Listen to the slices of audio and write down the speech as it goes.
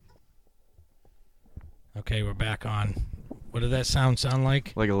Okay, we're back on. What did that sound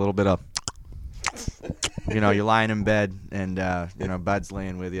like? Like a little bit of, you're lying in bed and, Bud's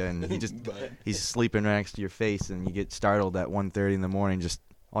laying with you and he's sleeping right next to your face and you get startled at 1:30 in the morning. Just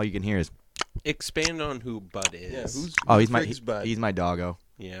all you can hear is. Expand on who Bud is. Yeah, Bud? He's my doggo.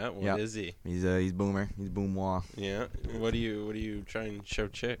 Yeah, what is he? He's Boomer. He's Boomois. Yeah. What do you try and show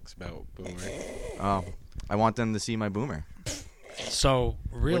chicks about Boomer? Oh, I want them to see my Boomer. So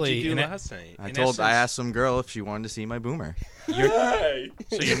really, what'd you do last night? I asked some girl if she wanted to see my Boomer.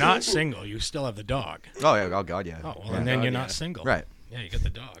 So you're not single. You still have the dog. Oh yeah. Oh God, yeah. Oh well, and then you're not single. Right. Yeah, you got the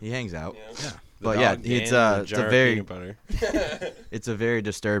dog. He hangs out. Yeah. But yeah, it's a very it's a very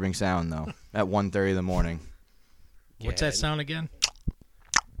disturbing sound though at 1:30 in the morning. What's that sound again?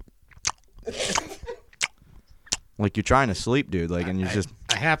 Like you're trying to sleep, dude. Like, and you're just.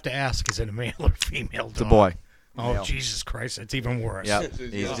 I have to ask: is it a male or female dog? It's a boy. Oh male. Jesus Christ! It's even worse. Yeah,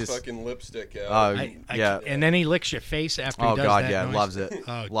 he's just fucking lipstick out. Yeah. And then he licks your face after he does God, that yeah, noise. loves it.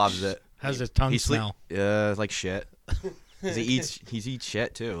 Oh, loves it. How's his tongue smell? It's like shit. He eats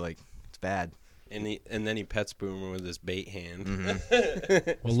shit too. Like it's bad. And then he pets Boomer with his bait hand.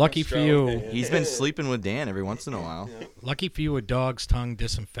 Mm-hmm. Well, lucky for you, he's been sleeping with Dan every once in a while. Yeah. Lucky for you, a dog's tongue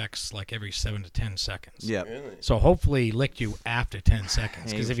disinfects like every 7 to 10 seconds. Yeah. Really? So hopefully he licked you after 10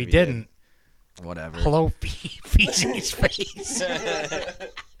 seconds. Because if he didn't, whatever. hello, feces face.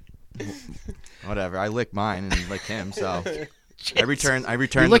 Whatever. I lick mine and lick him. So I return.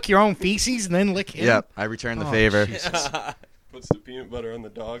 You lick your own feces and then lick him. Yep. I return the favor. Puts the peanut butter on the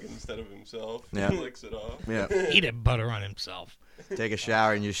dog instead of himself. Yeah. Licks it off. Yeah. Peanut butter on himself. Take a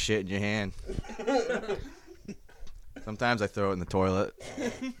shower and you shit in your hand. Sometimes I throw it in the toilet.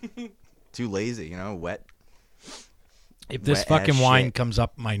 Too lazy, wet. If this Wet fucking ass wine shit. comes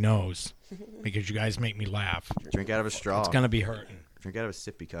up my nose, because you guys make me laugh, Drink out of a straw. it's gonna be hurting. Drink out of a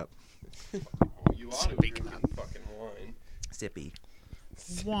sippy cup. You ought to be drinking fucking wine. Sippy.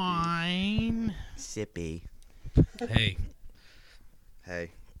 Wine. Sippy. Hey, Hey.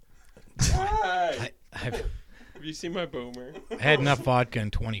 I've Have you seen my Boomer? had enough vodka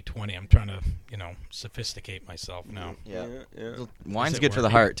in 2020. I'm trying to, sophisticate myself now. Yeah. Yeah. Wine's Is it good for the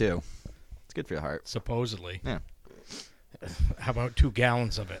working? heart too. It's good for the heart. Supposedly. Yeah. How about 2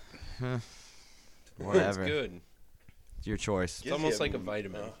 gallons of it? Whatever. It's good. It's your choice. It's almost like a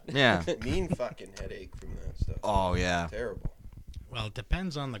vitamin. Yeah. Mean fucking headache from that stuff. Oh yeah. Terrible. Well, it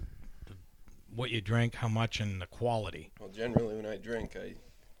depends on what you drink, how much, and the quality. Well, generally when I drink, I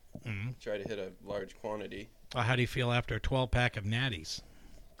Mhm. try to hit a large quantity. Well, how do you feel after a 12-pack of natties?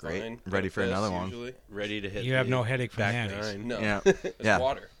 Great. Fine. Ready for Best another one. usually. Ready to hit. You have the no headache from back natties. nine. No. Yeah. It's Yeah.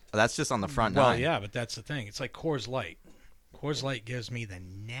 water. That's just on the front Well, nine. yeah, but that's the thing. It's like Coors Light. Coors Light gives me the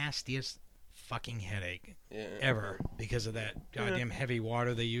nastiest fucking headache Yeah. ever because of that goddamn heavy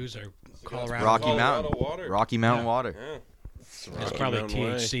water they use, or Colorado. Rocky Colorado Mountain. water. Rocky Mountain Yeah. water. Yeah. There's Rocky probably Mountain Way.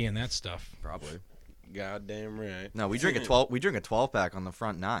 THC in that stuff. Probably. Goddamn right. No, we drink a 12. We drink a 12-pack on the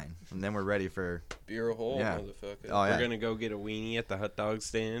front nine, and then we're ready for. Beer a hole, Yeah. motherfucker. Oh yeah. We're gonna go get a weenie at the hot dog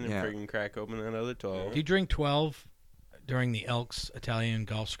stand and Yeah. friggin' crack open that other 12. Do you drink 12 during the Elks Italian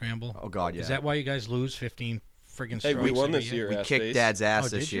Golf Scramble? Oh God, yeah. Is that why you guys lose 15 friggin' strokes? Hey, we won every this year. we ass kicked face. Dad's ass Oh,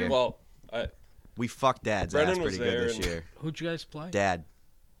 this did you? year. Well, We fucked Dad's Brendan ass was pretty good there this and- year. Who'd you guys play? Dad.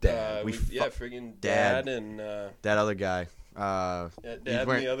 we We friggin' Dad. Dad and That other guy. Dad wearing-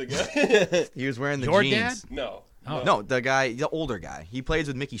 and the other guy. He was wearing the Your jeans. dad? No. Oh. No, the older guy. He plays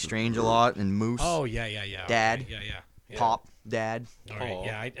with Mickey Strange a lot and Moose. Oh, yeah. Dad. Okay. Yeah. Pop. Dad. All right. Oh.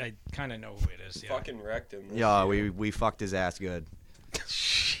 Yeah, I kind of know who it is. Yeah. Fucking wrecked him. this Yeah, year. we fucked his ass good.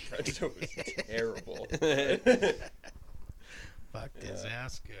 Brenda was terrible. Fucked his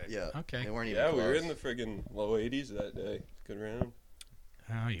ass good. Yeah. Okay. They weren't even Yeah, close. we were in the friggin' low 80s that day. Good round.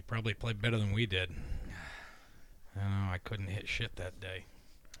 Oh, you probably played better than we did. I don't know. I couldn't hit shit that day.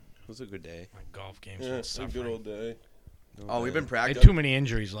 It was a good day. My golf games Yeah, were it's a good suffering. old day. Oh, we've been I had practicing. too many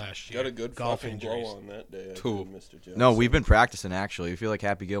injuries last year. Got a good golf fucking injuries. blow on that day. I Cool. did, Mr. Johnson. No, we've been practicing actually. We feel like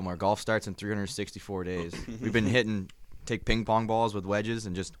Happy Gilmore. Golf starts in 364 days. We've been take ping pong balls with wedges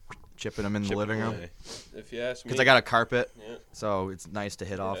and just chipping them in the Chip living room. away. If you ask me. Because I got a carpet, Yeah. so it's nice to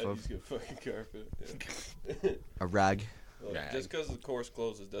hit off Yeah, of. he's got fucking carpet. Yeah. A rag. Well, Rag. just because the course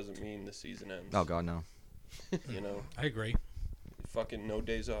closes doesn't mean the season ends. Oh God, no. You know, I agree. fucking no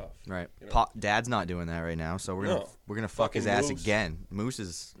days off. Right. You know? Dad's not doing that right now, so we're gonna fuck his Fucking ass Moose. again. Moose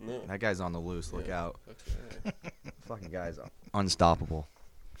is No. that guy's on the loose. Look Yeah. out. Fuck yeah. Fucking guy's unstoppable.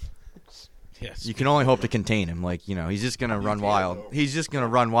 Yes. You can only hope to contain him. Like, he's just gonna run can't, wild. though. He's just gonna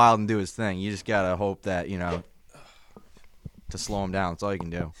run wild and do his thing. You just gotta hope that, to slow him down. That's all you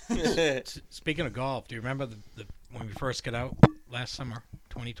can do. Speaking of golf, do you remember the when we first got out last summer,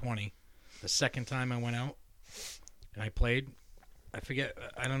 2020? The second time I went out and I played, I forget,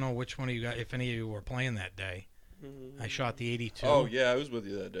 I don't know which one of you guys, if any of you were playing that day. I shot the 82. Oh, yeah, I was with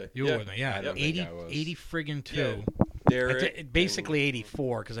you that day. You were with me, yeah. I don't 80, think I was. 80 friggin' 2. Yeah. Derek. Basically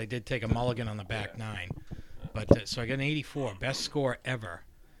 84 because I did take a mulligan on the back 9. But so I got an 84, best score ever.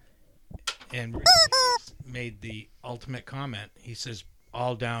 And made the ultimate comment. He says,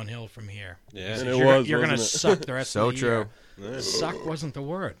 all downhill from here. Yeah. And You're going to wasn't it? suck the rest So of the year. true. Yeah. Suck wasn't the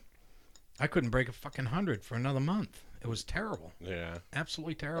word. I couldn't break a fucking 100 for another month. It was terrible. Yeah.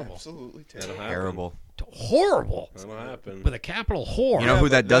 Absolutely terrible. Absolutely That'll terrible. happen. Terrible. Horrible. That'll happen. With a capital whore. You know Yeah, who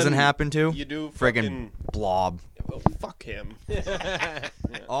but that doesn't then happen to? You do Friggin' Blob. Well, fuck him.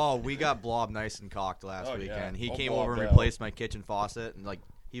 Oh, we got Blob nice and cocked last Oh, yeah. weekend. He Oh, came Blob over and out. replaced my kitchen faucet, and like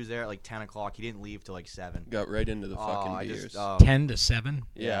he was there at like 10 o'clock. He didn't leave till like 7. Got right into the Oh, fucking I beers. just, oh. 10 to 7.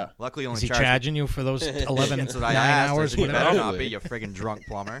 Yeah. Luckily, only Is he charged me- charging you for those 11, That's 9 what I asked. hours? I said, you Whatever? better not Probably. be, you friggin' drunk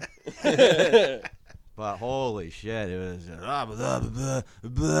plumber. But holy shit, it was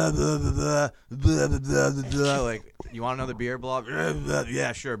like, you want another beer, Blob?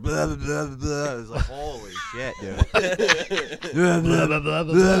 Yeah, sure. It was like, holy shit, dude.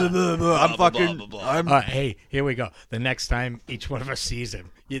 I'm fucking. I'm. Hey, here we go. The next time each one of us sees him,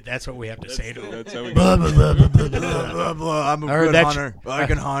 that's what we have to say to him. That's how we I'm a I heard good that's- hunter. I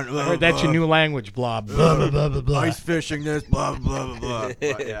can hunt. I heard that's your new language, Blob. Ice fishing this, blah blah blah blah.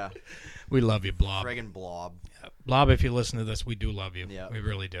 But yeah, We love you, Blob. friggin' Blob. Blob, if you listen to this, we do love you. Yeah. We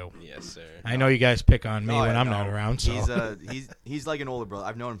really do. Yes, sir. I know you guys pick on me Oh, when yeah, I'm no. not around. So, He's like an older brother.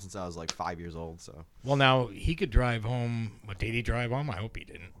 I've known him since I was like 5 years old. So well, now he could drive home. What did he drive home? I hope he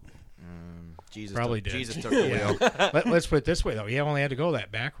didn't. Jesus Probably took, did. Jesus took the wheel. Let's put it this way, though. He only had to go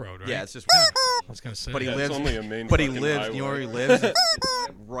that back road, right? Yeah, it's just. I was gonna say. But he Yeah, lives. it's only a main But he fucking lives. You know where he highway. lives?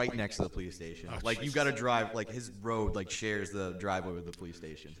 Right next to the police station. Oh, Like you got to drive. Like his road like shares the driveway with the police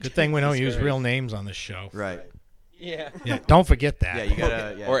station. Good thing we don't use real names on this show. Right. Yeah. Yeah, don't forget that. Yeah, you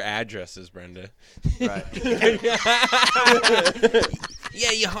gotta. Yeah. Or addresses, Brenda. right.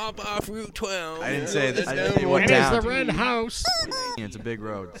 Yeah, you hop off Route 12. I didn't say that. I didn't down say what And it's the town. red house. It's a big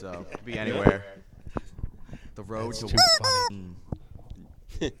road, so it could be anywhere. The road That's to. too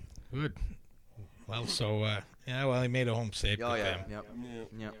funny. Good. Well, so yeah. Well, he made it home safe. Oh Good yeah. for him. Yep.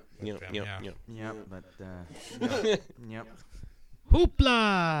 Yep. Yep, yep, Yeah. yep. Yep. But. Yep. Yep.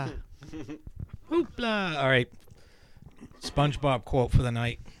 Hoopla! Hoopla! All right. SpongeBob quote for the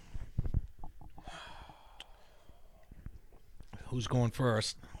night. Who's going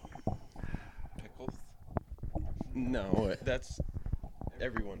first? Pickles? No, that's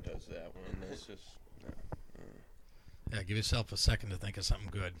everyone does that one. That's just Yeah, give yourself a second to think of something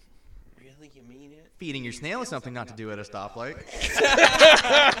good. Really, you mean it? Feeding your snail is something not to do at a stoplight.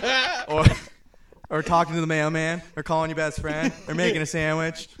 or talking to the mailman, or calling your best friend, or making a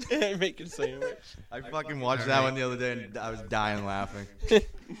sandwich. Making a sandwich. I fucking watched that one the other day and I was dying laughing.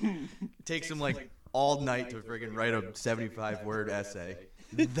 Takes him like all night to friggin' write a 75-word essay.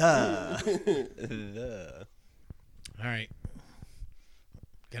 All right.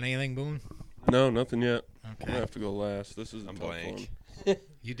 Got anything, Boone? no, nothing yet. I'm Okay. gonna have to go last. This is a I'm tough blank. one.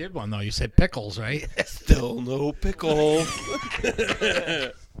 You did one, though. You said pickles, right? Still no pickle.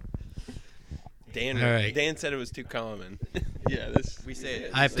 Dan, All right. Dan said it was too common. Yeah, this. We say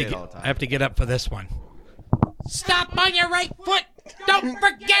it. I have we to say it all the get. time. I have to get up for this one. Stop on your right foot. Don't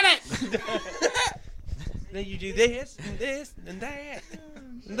forget it. Then you do this, and this, and that,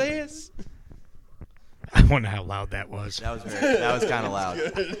 and this. I wonder how loud that was. That was kind of loud.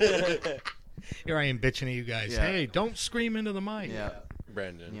 Here I am bitching at you guys. Yeah. Hey, don't scream into the mic. Yeah.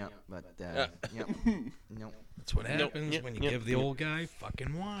 Brendan. Yeah. But yep. Nope. That's what happens Yep, when you yep, give the old guy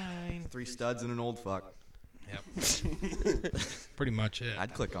fucking wine. 3 studs and an old fuck. Yep. Pretty much it.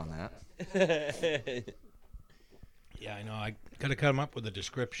 I'd click on that. Yeah, I know. I gotta cut them up with a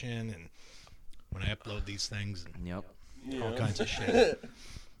description and when I upload these things and Yep. all kinds of shit.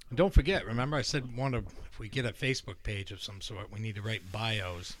 And don't forget, remember I said if we get a Facebook page of some sort, we need to write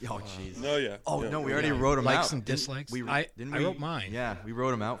bios. Oh jeez. No, yeah. Oh yeah. no, we already wrote them out. Likes and Didn't dislikes. We, I didn't wrote mine. Yeah, we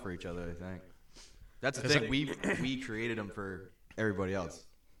wrote them out for each other. I think. That's the 'Cause thing. We created them for everybody else.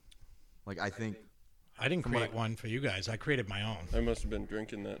 Like I think. I didn't From what create one for you guys. I created my own. I must have been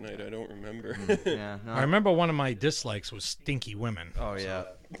drinking that night. I don't remember. Yeah. No. I remember one of my dislikes was stinky women. Oh yeah.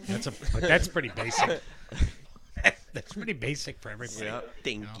 But that's pretty basic. That's pretty basic for everybody. Yeah.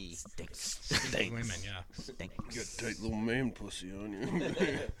 Stinky. Stinky women, yeah. You got a tight little man pussy on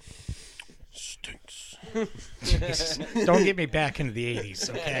you. Stinks. Jesus. Don't get me back into the 80s,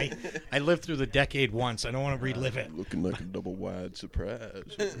 okay? I lived through the decade once. I don't want to relive it. Looking like a double wide surprise.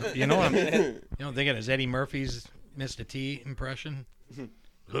 You know what I'm thinking is Eddie Murphy's Mr. T impression?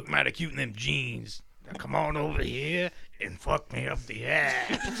 look mighty cute in them jeans. Now come on over here and fuck me up the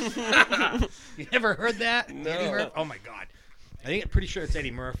ass. You never heard that? No. Eddie Murphy? Oh my God. Pretty sure it's Eddie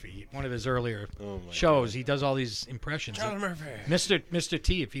Murphy, one of his earlier shows. He does all these impressions. Charlie Murphy. Mr.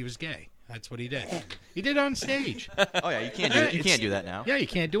 T, if he was gay. That's what he did. He did it on stage. Oh yeah, you can't do that now. Yeah, you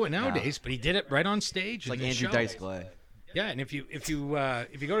can't do it nowadays, but he did it right on stage. It's like in the Andrew show. Dice Clay. Yeah, and if you go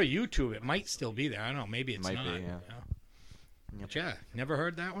to YouTube, it might still be there. I don't know. Maybe it's Might not. be, yeah. You know? But yeah, never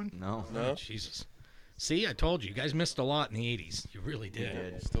heard that one? No. Oh, Jesus. See, I told you. You guys missed a lot in the 80s. You really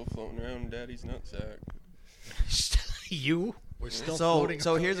did. Still floating around in Daddy's nutsack. You were still So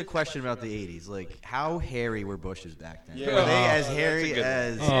floating. here's a question about the 80s. Like, how hairy were bushes back then? Yeah. Were they Oh, as that's hairy a good one.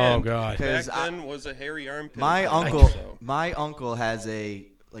 as? Oh, God. Because Back then was a hairy armpit. my I uncle, think so. my uncle has a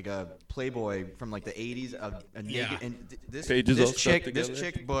Playboy from like the 80s of a naked, Yeah. and this Pages all this stuck chick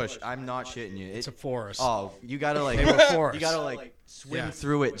together. bush. I'm not shitting you. It's a forest. Oh, you gotta like They were forests. you gotta like swim Yeah.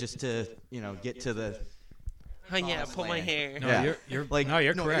 through it just to get to the. Oh yeah, pull my hair. No, Yeah. you're Like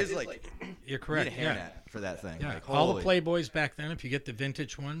you're no, correct. it is like You're you correct. need a Yeah. hairnet for that thing. Yeah, Like, all the holy- Playboys back then, if you get the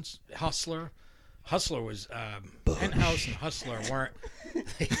vintage ones, Hustler was Penthouse and Hustler weren't.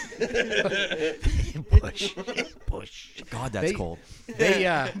 Bush. God, that's They- cold. They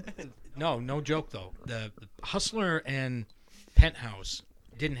no joke though. The Hustler and Penthouse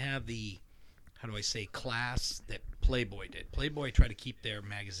didn't have the, how do I say, class that Playboy did. Playboy tried to keep their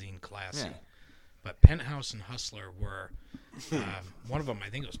magazine classy. Yeah. But Penthouse and Hustler were, one of them, I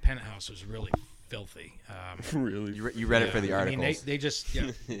think it was Penthouse, was really filthy. Really? You read it for the I mean, articles. they just,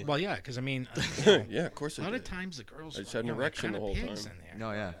 well, yeah, because I mean, Yeah, of course a I lot did. of times the girls, I just had an they're erection kinda the whole pigs time. in there,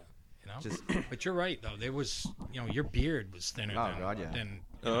 No, yeah. you know? Just But you're right though. There was, your beard was thinner Oh, than, God, yeah. than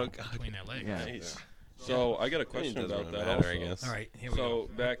Oh, God. between their legs. Yeah. Nice. So I got a It question doesn't about really that matter, also. I guess. All right, here we So go.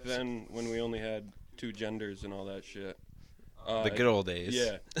 back then, when we only had two genders and all that shit. The good old days.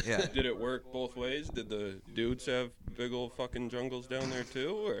 Yeah. Yeah. Did it work both ways? Did the dudes have big old fucking jungles down there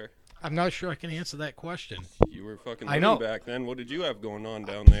too, or I'm not sure I can answer that question. you were fucking I living know. back then? What did you have going on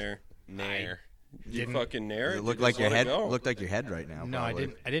down there? Nair. Did you Didn't- fucking nair? It Did looked you like just your let it head. go? Looked like your head right now. No,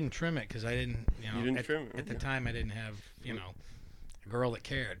 probably. I didn't trim it because I didn't, You didn't trim it, at the okay. time I didn't have, a girl that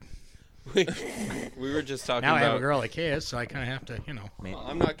cared. We were just talking Now I about. have a girl that cares, so I kind of have to, Well,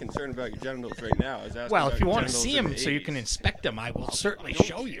 I'm not concerned about your genitals right now. I was asking Well, about if you your want to genitals see in them the so you 80s. can inspect them, I will certainly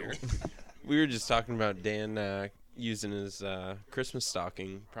show you. We were just talking about Dan using his Christmas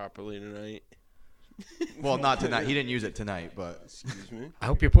stocking properly tonight. Well, not tonight. He didn't use it tonight, but Excuse me. I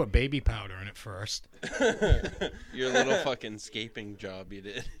hope you put baby powder in it first. Your little fucking scaping job you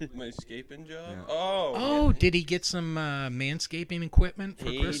did. My escaping job? Yeah. Oh. Oh, did he get some manscaping equipment for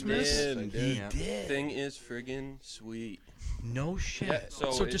He Christmas? did. I He Yeah. did. Thing is friggin' sweet. No shit. Yeah, so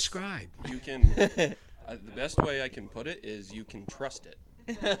so it's- describe. You can. The best way I can put it is you can trust it.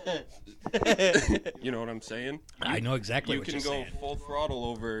 You know what I'm saying? I know exactly You what can you're go saying. full throttle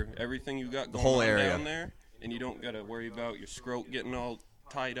over everything you got going whole on area. down there, and you don't got to worry about your scrote getting all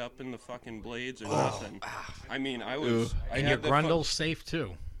tied up in the fucking blades or nothing. I mean, I was. I And had your the grundle's safe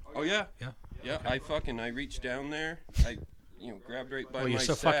too. Oh yeah. Yeah. Yeah. I reached down there. I grabbed right by Well, my you're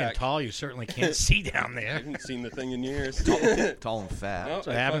so sack. fucking tall, you certainly can't see down I there. haven't seen the thing in years. tall and fat No, That's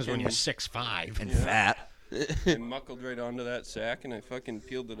what I happens when fucking- you're 6'5". and fat. I muckled right onto that sack and I fucking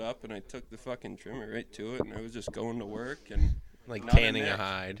peeled it up and I took the fucking trimmer right to it and I was just going to work and Like Not a tanning a nick.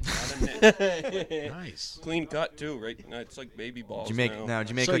 hide. not a nick. Nice. Clean cut too, right? Now it's like baby balls. Did you make now. Did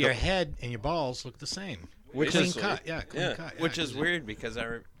you make So like your a, head and your balls look the same. Which Clean is- cut. Yeah, clean Yeah. cut. Which yeah, is weird because I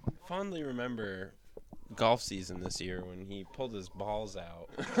fondly remember golf season this year when he pulled his balls out.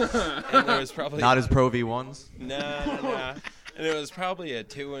 And there was probably not his Pro V1s? Nah. And it was probably a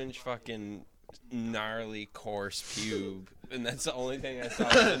 2-inch fucking gnarly coarse pube. And that's the only thing I saw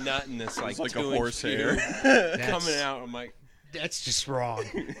was the nut in this like, like a 2-inch horsehair. pube coming out. I'm like, That's just wrong.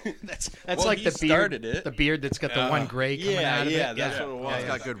 That's Well, like he the beard. started it. The beard that's got the one gray coming out of it. that's what it was. It's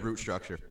got good root structure.